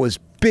 and that was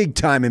big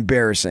time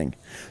embarrassing.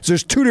 So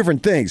there's two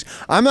different things.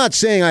 I'm not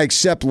saying I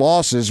accept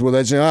losses where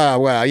they say,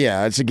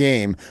 it's a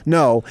game.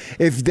 No,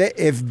 if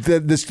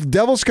the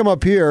Devils come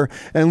up here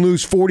and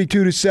lose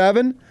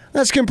 42-7,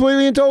 that's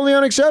completely and totally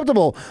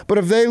unacceptable. But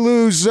if they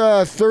lose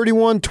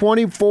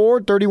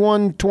 31-24,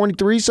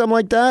 31-23, something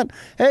like that,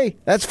 hey,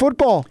 that's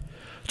football.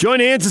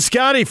 Join Hans and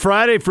Scotty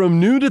Friday from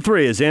noon to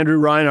 3 as Andrew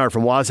Reinhardt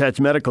from Wasatch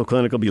Medical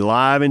Clinic will be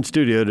live in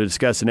studio to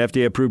discuss an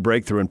FDA-approved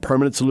breakthrough and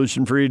permanent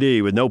solution for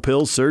ED with no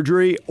pills,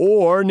 surgery,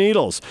 or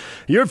needles.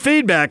 Your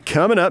feedback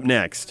coming up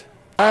next.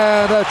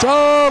 And it's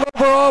all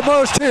over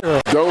almost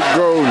here. Don't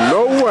go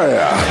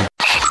nowhere.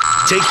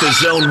 Take the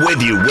Zone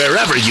with you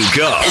wherever you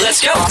go.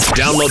 Let's go.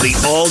 Download the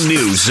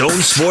all-new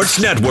Zone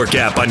Sports Network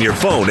app on your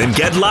phone and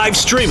get live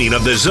streaming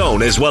of the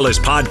Zone as well as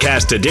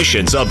podcast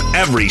editions of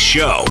every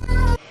show.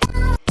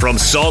 From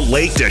Salt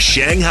Lake to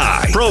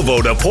Shanghai,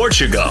 Provo to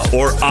Portugal,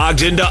 or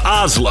Ogden to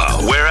Oslo,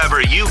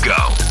 wherever you go,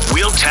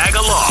 we'll tag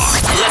along.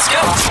 Let's go.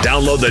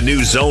 Download the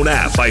new Zone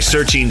app by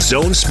searching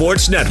Zone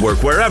Sports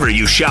Network wherever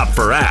you shop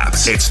for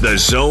apps. It's the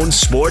Zone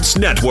Sports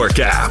Network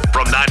app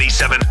from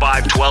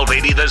 97.5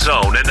 1280 The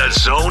Zone and the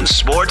Zone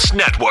Sports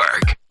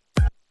Network.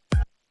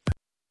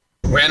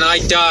 When I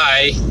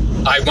die,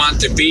 I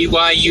want the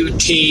BYU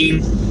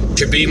team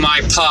to be my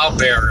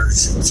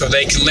pallbearers so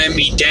they can let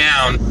me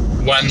down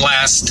one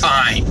last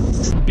time.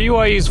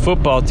 BYU's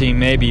football team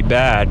may be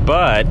bad,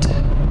 but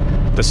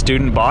the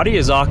student body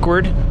is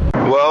awkward.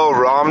 Well,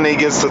 Romney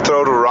gets to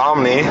throw to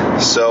Romney,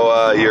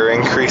 so you're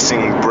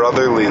increasing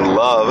brotherly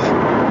love.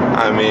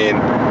 I mean,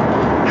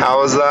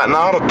 how is that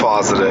not a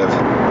positive?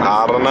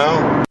 I don't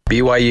know.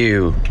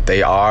 BYU,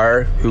 they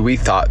are who we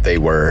thought they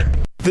were.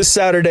 This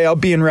Saturday, I'll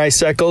be in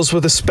Rice Eccles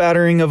with a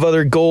spattering of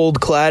other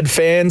gold-clad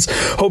fans,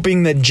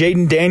 hoping that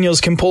Jaden Daniels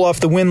can pull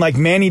off the win like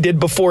Manny did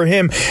before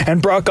him,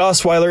 and Brock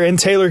Osweiler and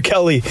Taylor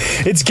Kelly.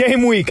 It's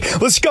game week.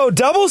 Let's go,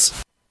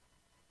 Devils!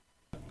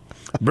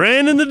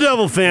 Brandon the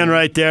Devil fan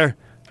right there.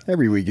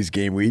 Every week is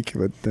game week.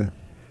 But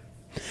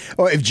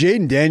if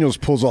Jaden Daniels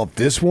pulls off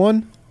this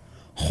one,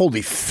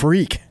 holy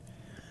freak.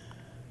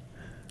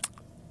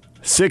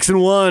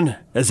 6-1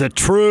 as a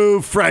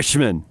true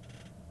freshman.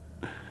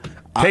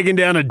 Taking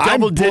down a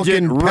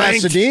double-digit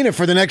ranked Pasadena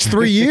for the next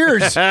 3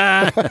 years.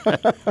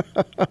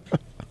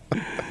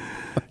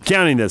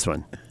 Counting this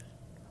one.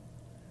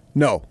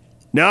 No,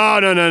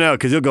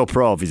 because he'll go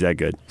pro if he's that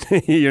good.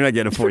 You're not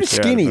getting a fourth.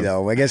 Skinny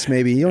though, I guess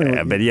maybe.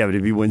 But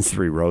if he wins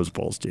 3 Rose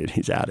Bowls, dude,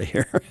 he's out of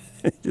here.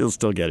 He'll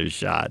still get his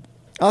shot.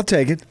 I'll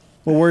take it.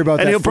 We'll worry about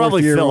that. And he'll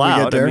probably year fill when we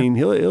out. get there.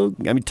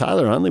 I mean,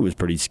 Tyler Huntley was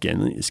pretty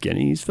skinny.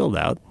 He's filled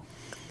out.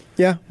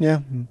 Yeah.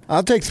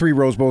 I'll take 3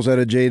 Rose Bowls out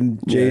of Jaden.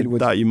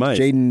 Thought you might.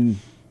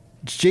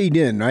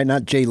 Jaden, right?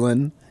 Not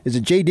Jalen. Is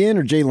it Jaden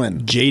or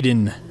Jalen?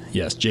 Jaden.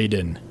 Yes,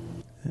 Jaden.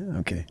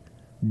 Okay.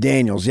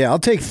 Daniels. Yeah, I'll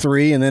take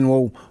 3, and then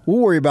we'll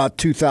worry about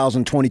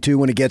 2022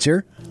 when it gets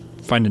here.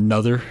 Find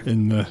another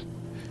in the.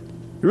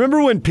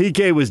 Remember when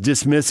PK was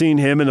dismissing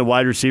him and the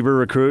wide receiver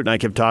recruit, and I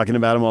kept talking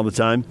about him all the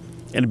time?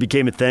 And it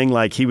became a thing,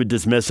 like he would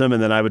dismiss him,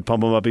 and then I would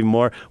pump him up even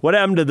more. What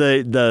happened to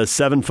the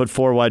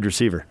 7'4" wide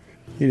receiver?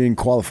 He didn't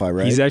qualify,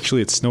 right? He's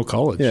actually at Snow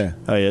College. Yeah.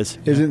 Oh, he is?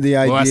 Isn't the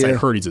idea... Well, last I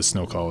heard he's at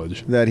Snow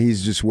College. That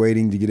he's just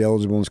waiting to get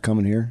eligible and is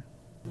coming here?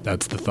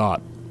 That's the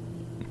thought.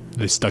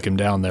 They stuck him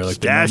down there like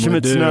Stash him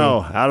at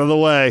Snow, out of the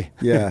way.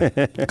 Yeah.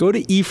 Go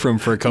to Ephraim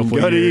for a couple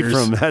of years. Go to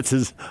Ephraim. That's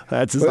his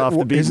off the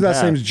beaten His last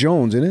path. name's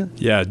Jones, isn't it?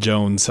 Yeah,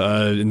 Jones.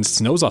 And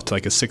Snow's off to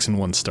like a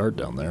 6-1 start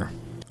down there.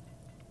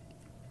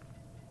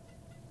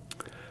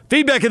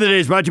 Feedback of the day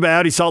is brought to you by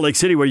Audi Salt Lake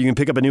City, where you can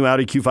pick up a new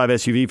Audi Q5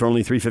 SUV for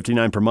only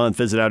 $359 per month.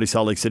 Visit Audi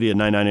Salt Lake City at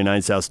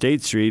 999 South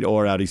State Street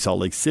or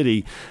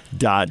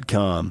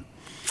AudiSaltLakeCity.com.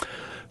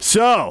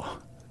 So,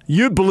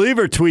 Ute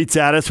Believer tweets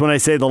at us when I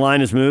say the line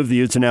has moved. The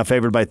Utes are now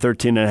favored by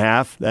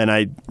 13.5, and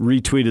I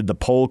retweeted the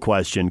poll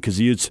question because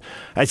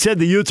I said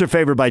the Utes are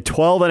favored by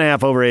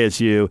 12.5 over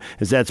ASU.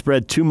 Is that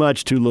spread too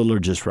much, too little, or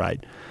just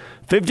right?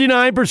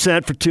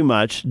 59% for too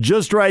much,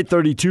 just right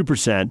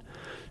 32%.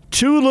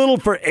 Too little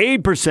for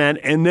 8%,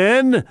 and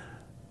then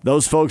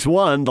those folks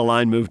won. The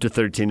line moved to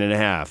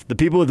 13.5. The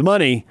people with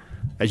money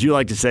as you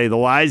like to say, the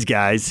wise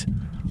guys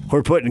who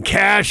are putting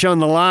cash on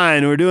the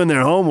line, who are doing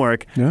their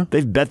homework,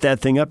 they've bet that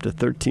thing up to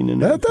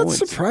 13.5 points.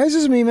 That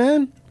surprises me,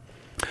 man.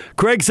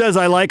 Craig says,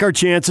 I like our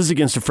chances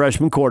against a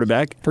freshman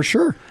quarterback. For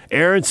sure.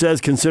 Aaron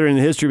says, considering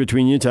the history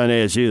between Utah and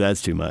ASU,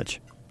 that's too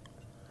much.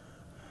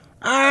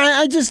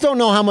 I just don't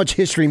know how much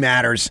history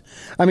matters.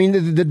 I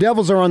mean, the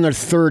Devils are on their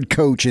third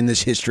coach in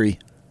this history.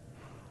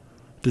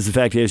 Does the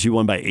fact ASU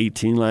won by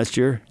 18 last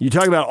year? You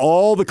talk about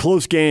all the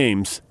close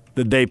games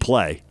that they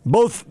play,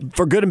 both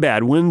for good and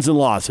bad, wins and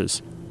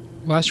losses.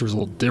 Last year was a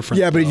little different.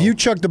 Yeah, but though. if you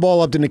chuck the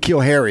ball up to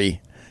N'Keal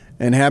Harry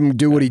and have him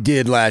do what he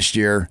did last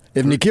year,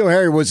 if N'Keal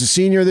Harry was a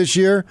senior this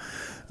year,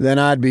 then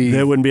I'd be...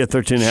 There wouldn't be a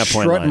 13.5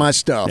 point line. Strut my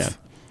stuff.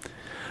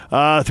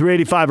 Yeah.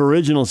 385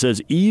 Original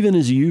says, even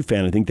as a U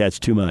fan, I think that's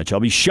too much. I'll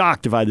be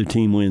shocked if either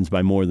team wins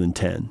by more than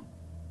 10.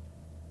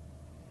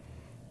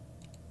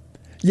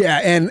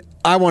 Yeah, and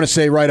I want to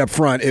say right up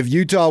front, if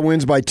Utah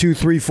wins by 2,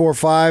 3, 4,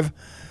 5,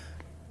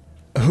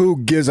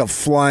 who gives a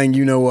flying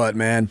you-know-what,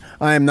 man?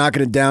 I am not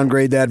going to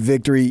downgrade that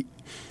victory.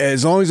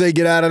 As long as they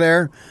get out of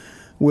there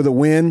with a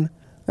win,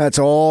 that's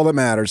all that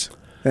matters.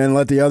 And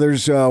let the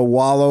others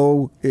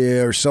wallow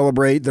or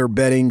celebrate their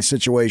betting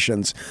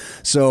situations.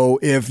 So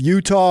if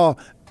Utah,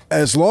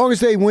 as long as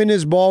they win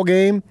this ball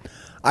game,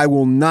 I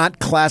will not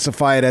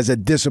classify it as a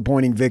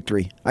disappointing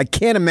victory. I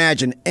can't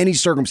imagine any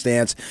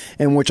circumstance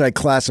in which I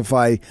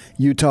classify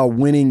Utah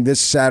winning this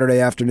Saturday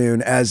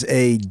afternoon as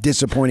a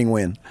disappointing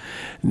win.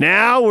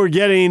 Now we're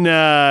getting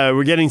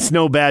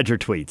Snow Badger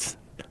tweets.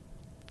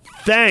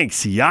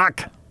 Thanks,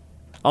 Yak.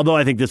 Although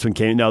I think this one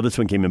came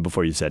in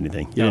before you said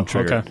anything. You didn't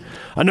trigger it.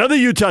 Another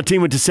Utah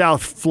team went to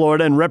South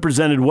Florida and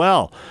represented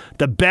well.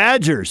 The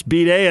Badgers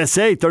beat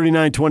ASA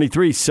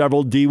 39-23.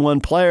 Several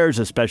D1 players,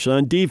 especially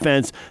on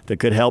defense,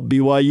 that could help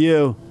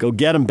BYU. Go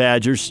get them,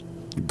 Badgers.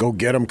 Go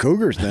get them,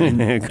 Cougars,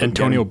 then.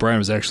 Antonio Brown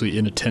was actually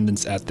in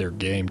attendance at their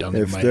game down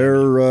there in Miami.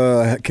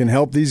 If they can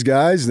help these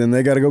guys, then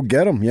they got to go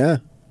get them, yeah.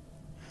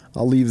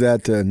 I'll leave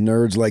that to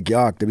nerds like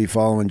Yak to be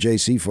following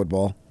JC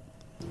football.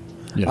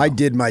 You know. I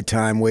did my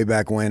time way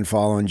back when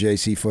following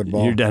JC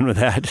football. You're done with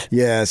that?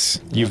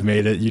 Yes. You've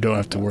made it. You don't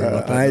have to worry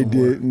about that. I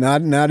did.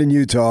 Not in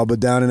Utah,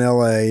 but down in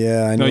L.A.,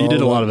 yeah. I know you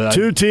did a lot of that.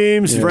 2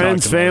 teams,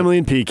 friends, family,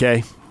 and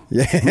PK.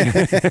 Yeah.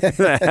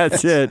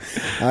 That's it.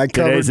 I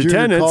covered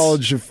junior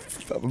college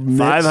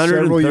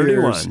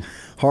 531.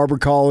 Harbor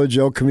College,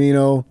 El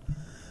Camino.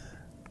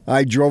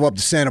 I drove up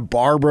to Santa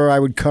Barbara. I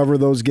would cover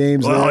those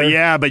games there. Oh,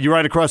 yeah, but you're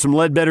right across from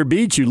Ledbetter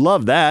Beach. You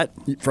love that.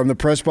 From the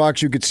press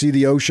box, you could see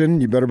the ocean.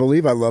 You better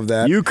believe I love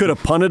that. You could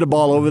have punted a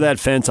ball over that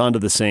fence onto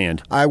the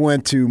sand. I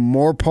went to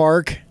Moore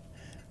Park,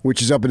 which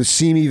is up in the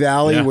Simi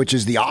Valley, which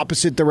is the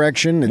opposite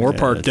direction. Moore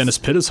Park, Dennis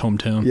Pitta's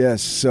hometown.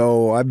 Yes,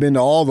 so I've been to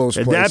all those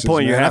places. At that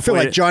point, I feel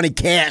like Johnny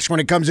Cash when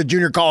it comes to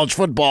junior college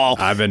football.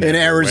 I've been in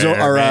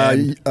Arizona or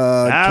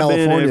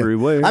California. Been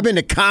everywhere. I've been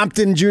to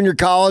Compton Junior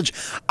College.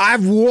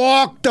 I've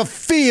walked the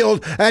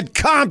field at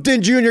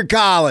Compton Junior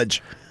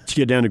College. Did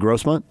you get down to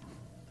Grossmont?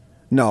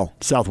 No.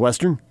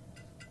 Southwestern?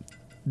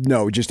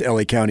 No, just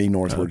LA County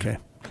northward. Okay.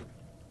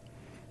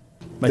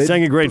 My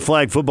second grade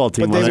flag football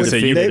team was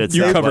undefeated.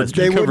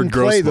 They wouldn't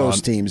play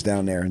those teams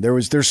down there.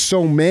 There's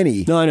so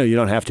many. No, I know you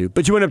don't have to,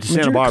 but you went up to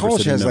Santa Barbara.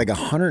 College has like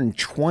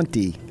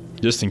 120.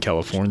 Just in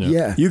California.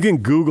 Yeah. You can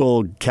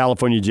Google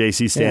California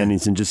JC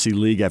standings and just see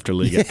league after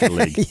league after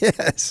league.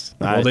 Yes.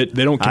 Well, they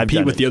don't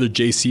compete with the other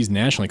JCs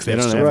nationally because they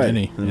have so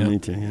many. They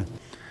need to, yeah.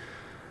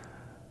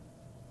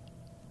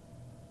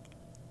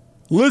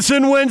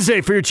 Listen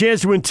Wednesday for your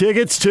chance to win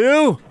tickets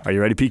to. Are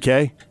you ready,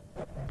 PK?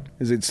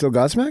 Is it still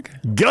Godsmack?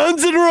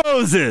 Guns N'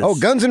 Roses. Oh,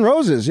 Guns N'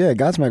 Roses. Yeah,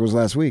 Godsmack was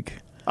last week.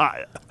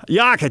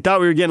 Yak, I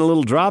thought we were getting a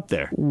little drop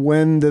there.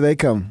 When do they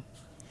come?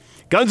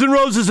 Guns N'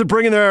 Roses are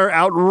bringing their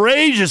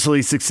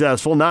outrageously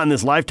successful, not in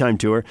this lifetime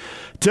tour,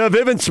 to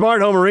Vivint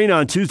Smart Home Arena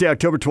on Tuesday,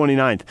 October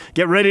 29th.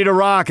 Get ready to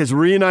rock as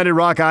reunited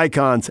rock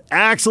icons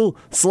Axl,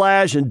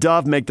 Slash, and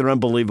Duff make their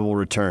unbelievable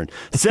return.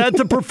 Set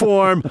to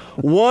perform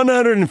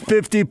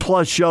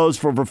 150-plus shows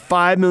for over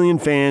 5 million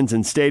fans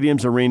in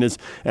stadiums, arenas,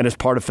 and as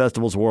part of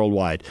festivals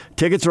worldwide.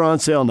 Tickets are on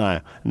sale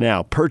now.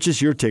 Now,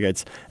 purchase your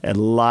tickets at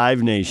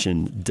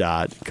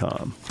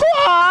livenation.com.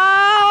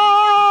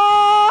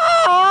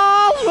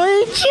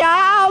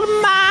 Child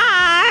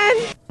mine.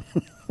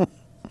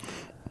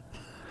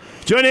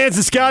 Join Hans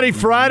and Scotty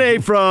Friday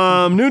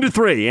from noon to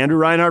 3. Andrew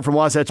Reinhardt from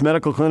Wasatch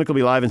Medical Clinic will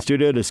be live in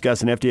studio to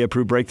discuss an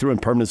FDA-approved breakthrough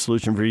and permanent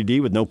solution for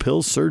ED with no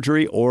pills,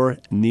 surgery, or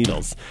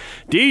needles.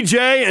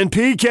 DJ and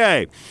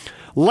PK.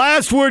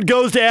 Last word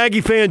goes to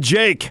Aggie fan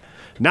Jake.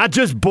 Not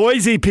just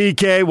Boise,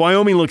 PK.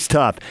 Wyoming looks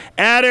tough.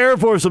 At Air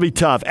Force will be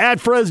tough.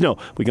 At Fresno.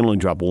 We can only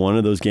drop one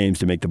of those games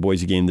to make the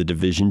Boise game the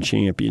division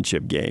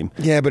championship game.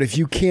 Yeah, but if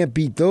you can't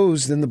beat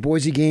those, then the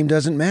Boise game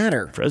doesn't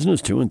matter.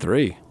 Fresno's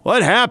 2-3.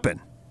 What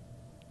happened?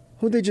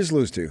 Who'd they just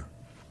lose to?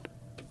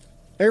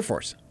 Air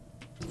Force.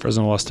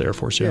 Fresno lost to Air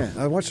Force, yeah.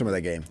 I watched some of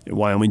that game.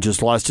 Wyoming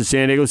just lost to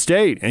San Diego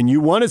State, and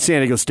you won at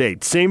San Diego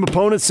State. Same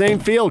opponent, same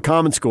field,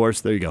 common scores.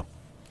 There you go.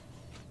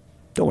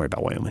 Don't worry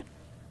about Wyoming.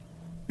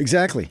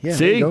 Exactly. Yeah.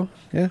 See? There you go.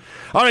 Yeah.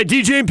 All right,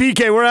 DJ and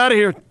PK, we're out of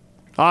here.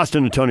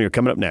 Austin and Tony are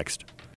coming up next.